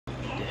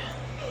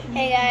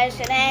Hey guys,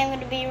 today I'm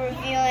going to be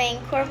reviewing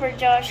Corporate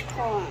Josh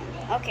Collant.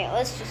 Okay,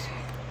 let's just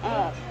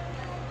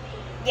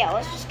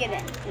get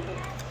into the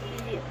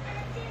review.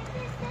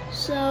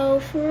 So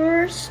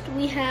first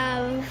we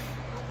have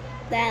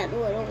that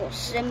little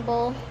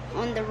symbol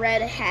on the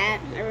red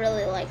hat. I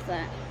really like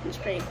that. It's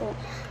pretty cool.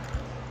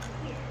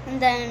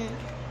 And then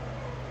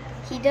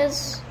he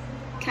does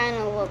kind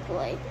of look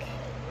like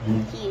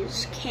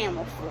he's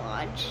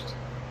camouflaged.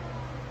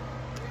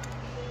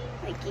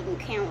 Like you can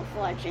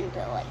camouflage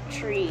into like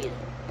trees or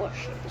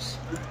bushes.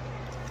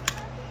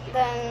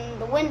 Then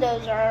the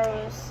windows are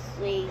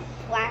obviously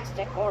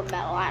plastic or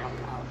metal, I don't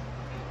know.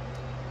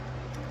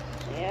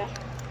 So yeah.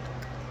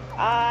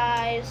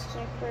 Eyes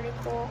are pretty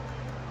cool.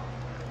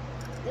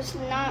 This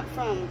is not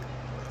from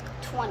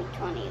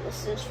 2020,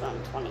 this is from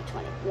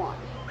 2021.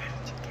 Where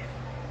did you get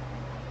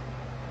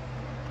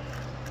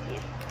it?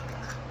 Yeah.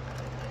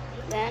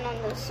 Then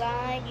on the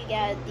side you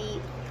got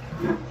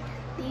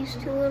these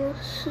two little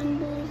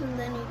symbols, and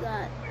then you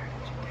got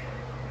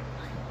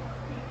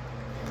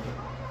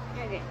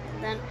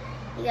and then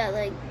you got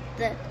like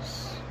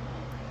this.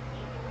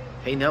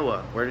 Hey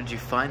Noah, where did you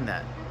find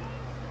that?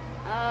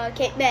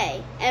 Cape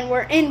May, and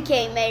we're in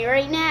Cape May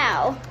right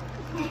now.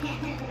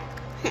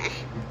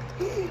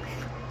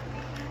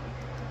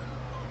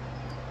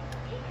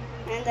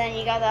 And then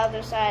you got the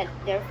other side,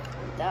 the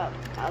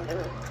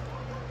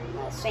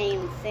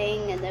same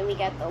thing, and then we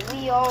got the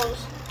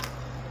wheels.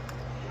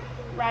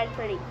 Ride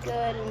pretty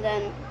good, and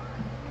then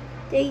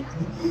date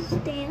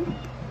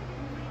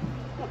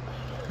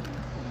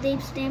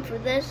stamp for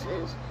this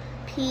is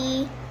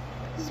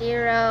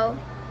P04A.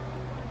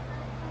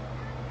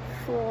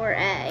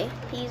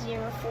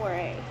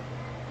 P04A.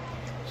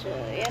 So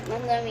yep,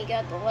 and then we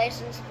got the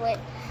license plate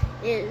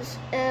is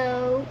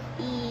LEIIAL.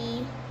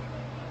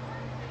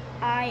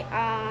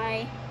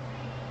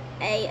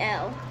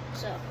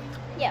 So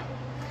yeah,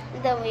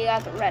 and then we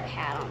got the red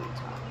hat on the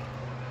top.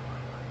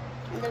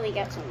 And then we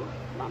got some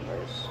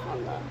bumpers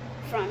on the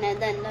front,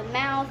 and then the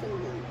mouth,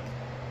 and then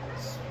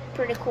it's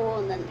pretty cool,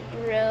 and then the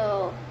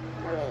grill,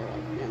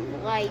 and the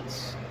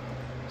lights.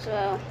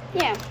 So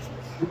yeah,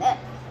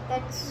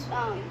 that's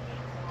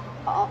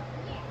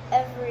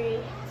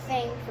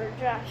everything for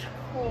Josh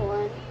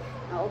Collant.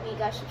 I hope you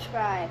guys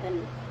subscribe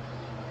and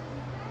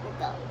hit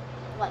the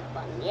like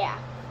button. Yeah,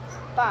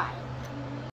 bye.